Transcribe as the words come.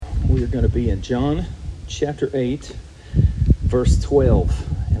we are going to be in John chapter 8, verse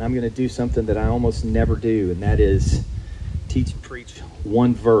 12. And I'm going to do something that I almost never do, and that is teach and preach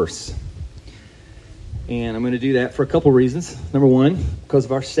one verse. And I'm going to do that for a couple reasons. Number one, because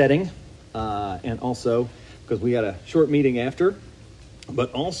of our setting, and also because we had a short meeting after,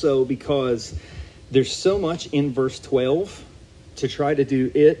 but also because there's so much in verse 12 to try to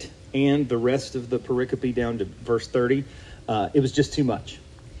do it and the rest of the pericope down to verse 30. It was just too much.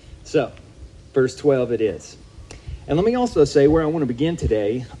 So, verse 12 it is. And let me also say where I want to begin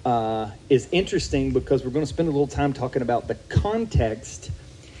today is interesting because we're going to spend a little time talking about the context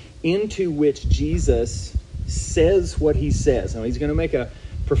into which Jesus says what he says. Now, he's going to make a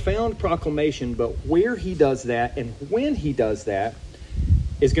profound proclamation, but where he does that and when he does that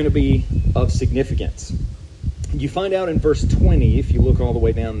is going to be of significance. You find out in verse 20, if you look all the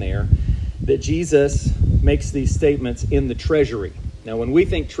way down there, that Jesus makes these statements in the treasury. Now, when we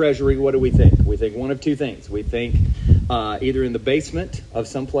think treasury, what do we think? We think one of two things. We think either in the basement of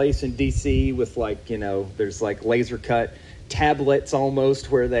some place in D.C. with there's like laser cut tablets almost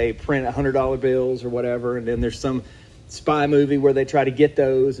where they print $100 bills or whatever, and then there's some spy movie where they try to get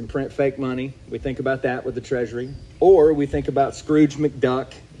those and print fake money. We think about that with the treasury. Or we think about Scrooge McDuck,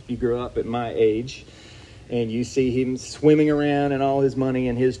 if you grew up at my age, and you see him swimming around and all his money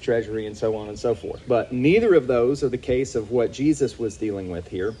in his treasury and so on and so forth. But neither of those are the case of what Jesus was dealing with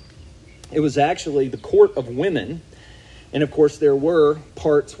here. It was actually the court of women. And of course, there were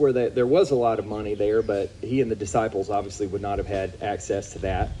parts where there was a lot of money there, but he and the disciples obviously would not have had access to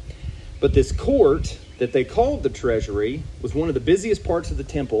that. But this court that they called the treasury was one of the busiest parts of the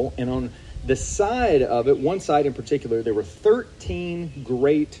temple. And on the side of it, one side in particular, there were 13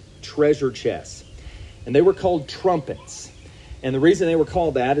 great treasure chests. And they were called trumpets. And the reason they were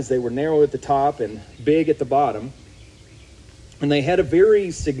called that is they were narrow at the top and big at the bottom. And they had a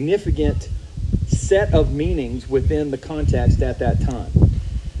very significant set of meanings within the context at that time.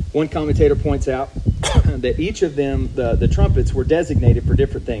 One commentator points out that each of them, the trumpets, were designated for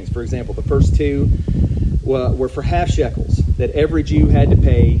different things. For example, the first two were for half shekels that every Jew had to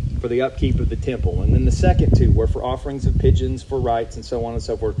pay for the upkeep of the temple. And then the second two were for offerings of pigeons, for rites, and so on and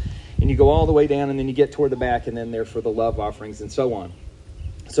so forth. And you go all the way down, and then you get toward the back, and then they're for the love offerings and so on.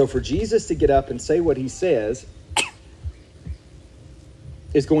 So for Jesus to get up and say what he says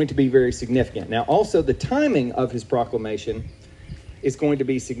is going to be very significant. Now, also, the timing of his proclamation is going to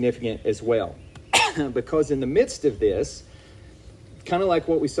be significant as well. Because in the midst of this, kind of like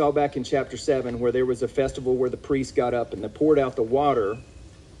what we saw back in chapter 7, where there was a festival where the priests got up and they poured out the water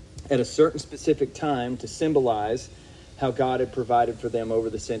at a certain specific time to symbolize how God had provided for them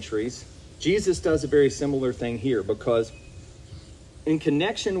over the centuries. Jesus does a very similar thing here, because in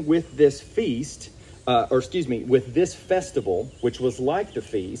connection with this feast, with this festival, which was like the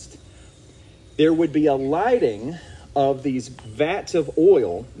feast, there would be a lighting of these vats of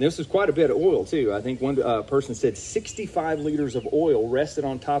oil. This was quite a bit of oil too. I think one person said 65 liters of oil rested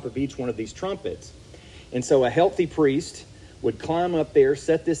on top of each one of these trumpets. And so a healthy priest would climb up there,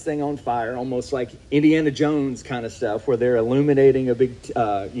 set this thing on fire, almost like Indiana Jones kind of stuff, where they're illuminating a big,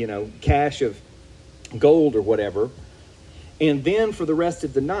 cache of gold or whatever. And then for the rest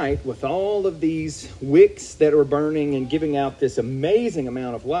of the night, with all of these wicks that are burning and giving out this amazing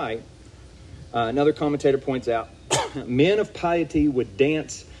amount of light, another commentator points out, men of piety would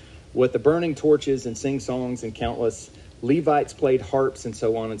dance with the burning torches and sing songs, and countless Levites played harps and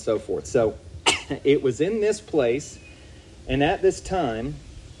so on and so forth. So it was in this place and at this time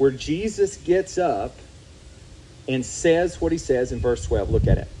where Jesus gets up and says what he says in verse 12. Look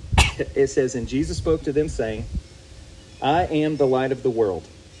at it. It says, "And Jesus spoke to them, saying, I am the light of the world.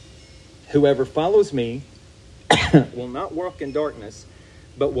 Whoever follows me will not walk in darkness,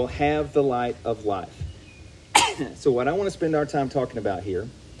 but will have the light of life." So what I want to spend our time talking about here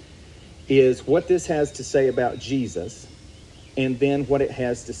is what this has to say about Jesus, and then what it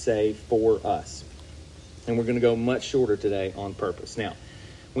has to say for us. And we're going to go much shorter today on purpose. Now,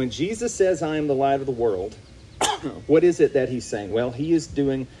 when Jesus says, "I am the light of the world," what is it that he's saying? Well, he is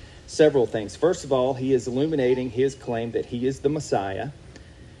doing several things. First of all, he is illuminating his claim that he is the Messiah.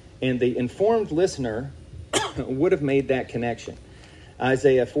 And the informed listener would have made that connection.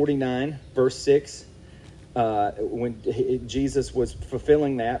 Isaiah 49, verse 6, when Jesus was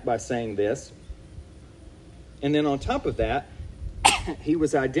fulfilling that by saying this. And then on top of that, he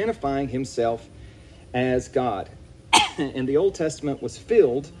was identifying himself as God. And the Old Testament was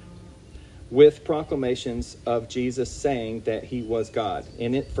filled with proclamations of Jesus saying that he was God.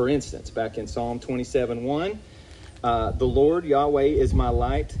 In it, for instance, back in Psalm 27:1, the Lord Yahweh is my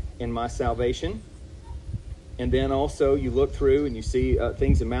light and my salvation. And then also you look through and you see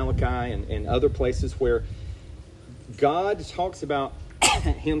things in Malachi and other places where God talks about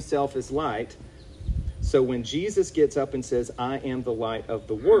himself as light. So when Jesus gets up and says, I am the light of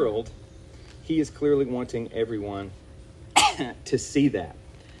the world, he is clearly wanting everyone to see that.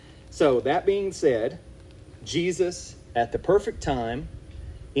 So that being said, Jesus, at the perfect time,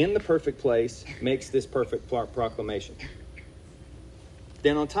 in the perfect place, makes this perfect proclamation.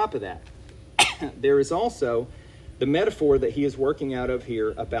 Then on top of that, there is also the metaphor that he is working out of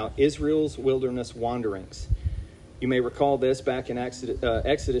here about Israel's wilderness wanderings. You may recall this back in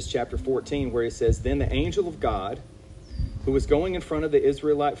Exodus chapter 14, where he says, Then the angel of God, who was going in front of the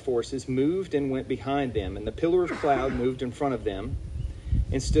Israelite forces, moved and went behind them, and the pillar of cloud moved in front of them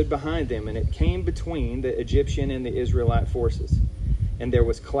and stood behind them, and it came between the Egyptian and the Israelite forces. And there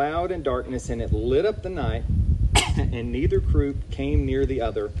was cloud and darkness, and it lit up the night, and neither group came near the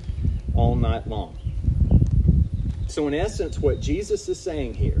other all night long. So in essence, what Jesus is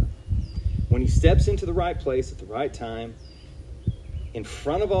saying here, when he steps into the right place at the right time, in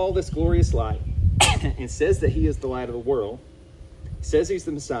front of all this glorious light, and says that he is the light of the world, says he's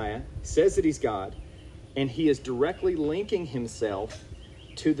the Messiah, says that he's God, and he is directly linking himself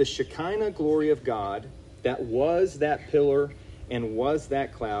to the Shekinah glory of God that was that pillar and was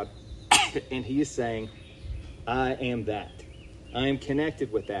that cloud, and he is saying, I am that. I am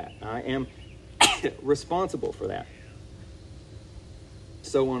connected with that. I am responsible for that.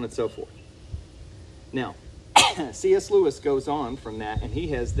 So on and so forth. Now, C.S. Lewis goes on from that, and he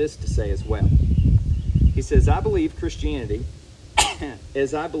has this to say as well. He says, I believe Christianity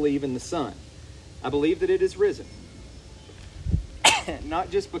as I believe in the sun. I believe that it is risen. Not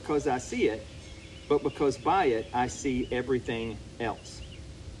just because I see it, but because by it I see everything else.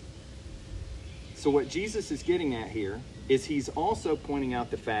 So what Jesus is getting at here is he's also pointing out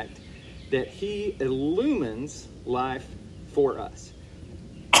the fact that he illumines life for us.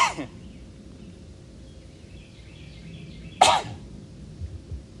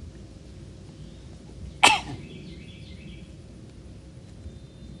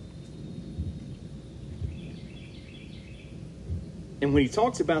 And when he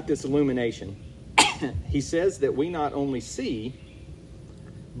talks about this illumination, he says that we not only see,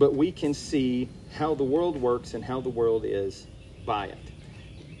 but we can see how the world works and how the world is by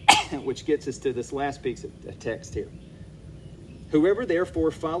it. Which gets us to this last piece of text here. Whoever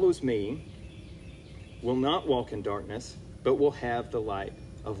therefore follows me will not walk in darkness, but will have the light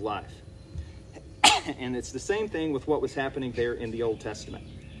of life. And it's the same thing with what was happening there in the Old Testament.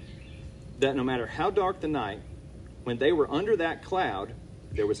 That no matter how dark the night, when they were under that cloud,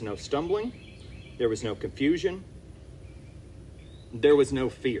 there was no stumbling, there was no confusion, there was no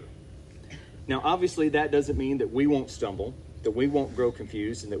fear. Now, obviously, that doesn't mean that we won't stumble, that we won't grow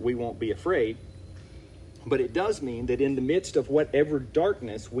confused, and that we won't be afraid. But it does mean that in the midst of whatever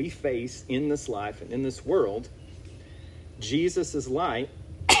darkness we face in this life and in this world, Jesus' light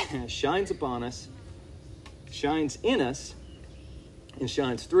shines upon us, shines in us, and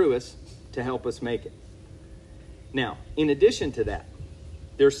shines through us to help us make it. Now, in addition to that,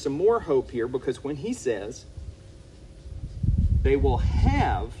 there's some more hope here, because when he says they will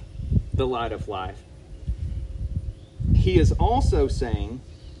have the light of life, he is also saying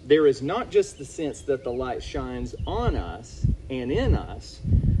there is not just the sense that the light shines on us and in us,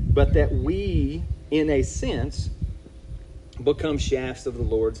 but that we, in a sense, become shafts of the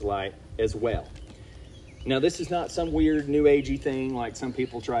Lord's light as well. Now, this is not some weird new agey thing like some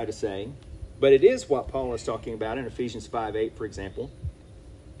people try to say, but it is what Paul is talking about in Ephesians 5:8, for example.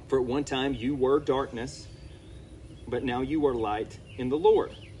 For at one time you were darkness, but now you are light in the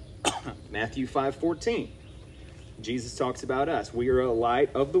Lord. Matthew 5:14. Jesus talks about us. We are a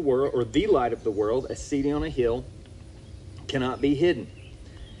light of the world, or the light of the world, a city on a hill, cannot be hidden.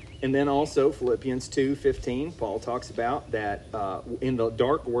 And then also Philippians 2:15, Paul talks about that in the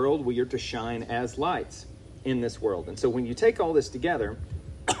dark world we are to shine as lights in this world. And so when you take all this together,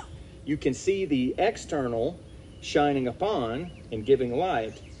 you can see the external shining upon and giving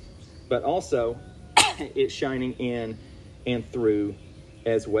light, but also it's shining in and through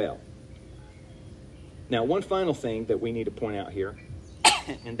as well. Now, one final thing that we need to point out here,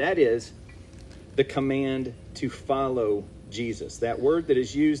 and that is the command to follow Jesus. That word that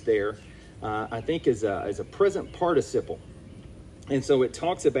is used there, I think, is a present participle. And so it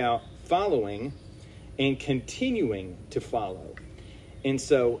talks about following and continuing to follow. And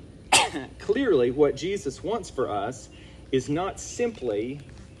so clearly what Jesus wants for us is not simply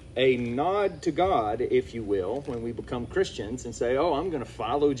a nod to God, if you will, when we become Christians and say, oh, I'm going to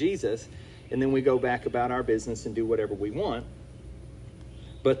follow Jesus, and then we go back about our business and do whatever we want.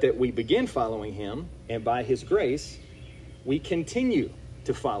 but that we begin following him, and by his grace, we continue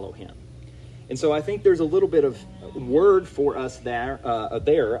to follow him. And so I think there's a little bit of word for us there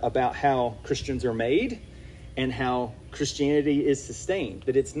about how Christians are made and how Christianity is sustained.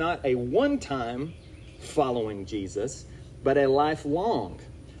 That it's not a one-time following Jesus, but a lifelong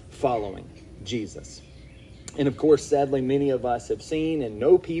following Jesus. And of course, sadly, many of us have seen and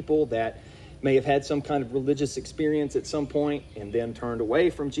know people that may have had some kind of religious experience at some point and then turned away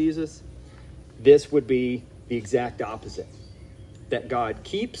from Jesus. This would be the exact opposite. That God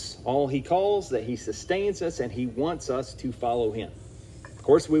keeps all he calls, that he sustains us, and he wants us to follow him. Of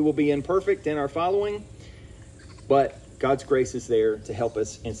course, we will be imperfect in our following, but God's grace is there to help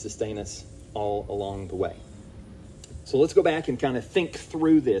us and sustain us all along the way. So let's go back and kind of think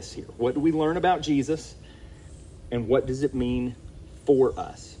through this here. What do we learn about Jesus, and what does it mean for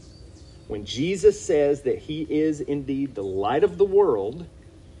us? When Jesus says that he is indeed the light of the world,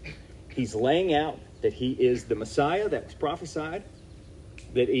 he's laying out that he is the Messiah that was prophesied,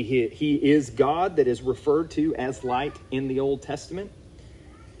 that he is God that is referred to as light in the Old Testament,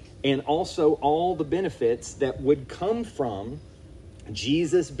 and also all the benefits that would come from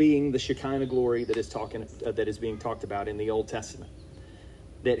Jesus being the Shekinah glory that is being talked about in the Old Testament.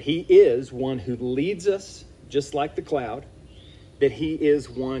 That he is one who leads us just like the cloud, that he is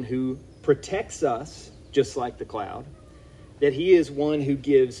one who protects us just like the cloud, that he is one who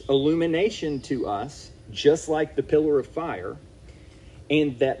gives illumination to us just like the pillar of fire,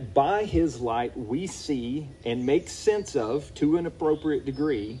 and that by his light we see and make sense of, to an appropriate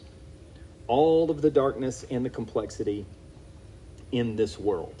degree, all of the darkness and the complexity in this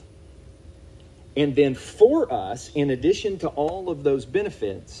world. And then for us, in addition to all of those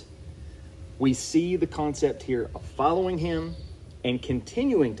benefits, we see the concept here of following him and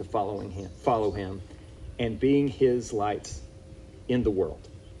continuing to follow him and being his lights in the world.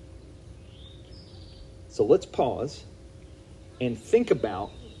 So let's pause and think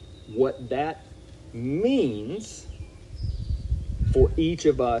about what that means for each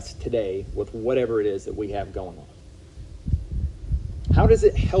of us today with whatever it is that we have going on. How does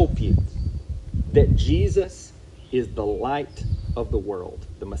it help you that Jesus is the light of the world,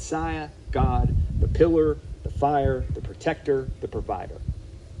 the Messiah, God, the pillar, the fire, the protector, the provider?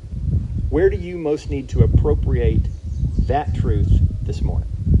 Where do you most need to appropriate that truth this morning?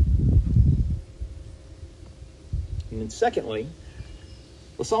 And then secondly,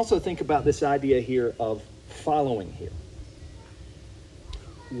 let's also think about this idea here of following here.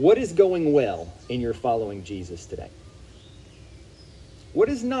 What is going well in your following Jesus today? What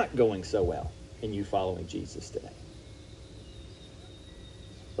is not going so well in you following Jesus today?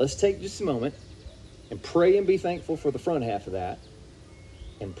 Let's take just a moment and pray and be thankful for the front half of that,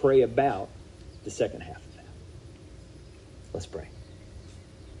 and pray about the second half of that. Let's pray.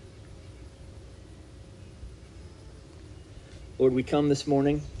 Lord, we come this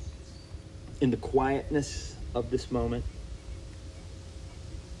morning in the quietness of this moment,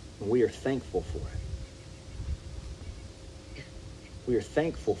 and we are thankful for it. We are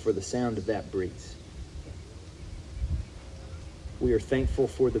thankful for the sound of that breeze. We are thankful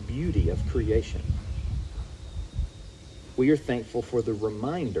for the beauty of creation. We are thankful for the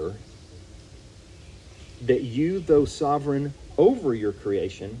reminder that you, though sovereign over your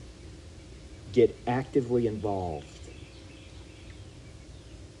creation, get actively involved.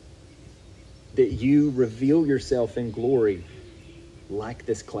 That you reveal yourself in glory like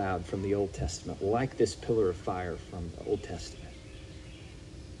this cloud from the Old Testament, like this pillar of fire from the Old Testament.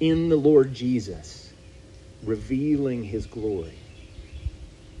 In the Lord Jesus, revealing his glory.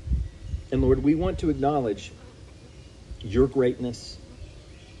 And Lord, we want to acknowledge your greatness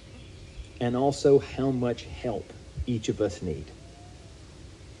and also how much help each of us need.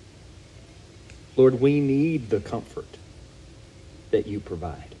 Lord, we need the comfort that you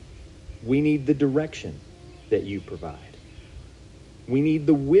provide. We need the direction that you provide. We need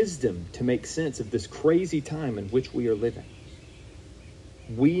the wisdom to make sense of this crazy time in which we are living.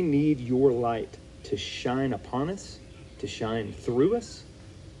 We need your light to shine upon us, to shine through us,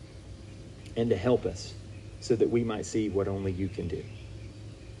 and to help us so that we might see what only you can do.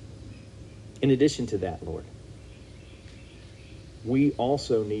 In addition to that, Lord, we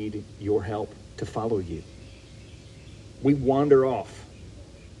also need your help to follow you. We wander off,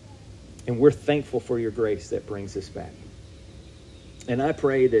 and we're thankful for your grace that brings us back. And I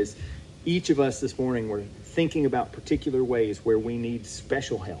pray that as each of us this morning we're thinking about particular ways where we need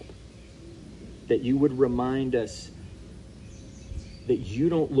special help, that you would remind us that you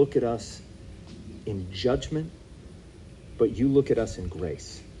don't look at us in judgment, but you look at us in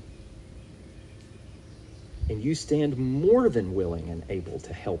grace. And you stand more than willing and able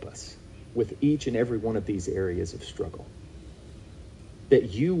to help us with each and every one of these areas of struggle.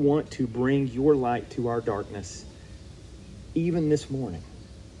 That you want to bring your light to our darkness even this morning.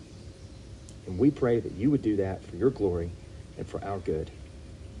 And we pray that you would do that for your glory and for our good.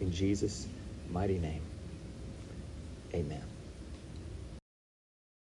 In Jesus' mighty name, amen.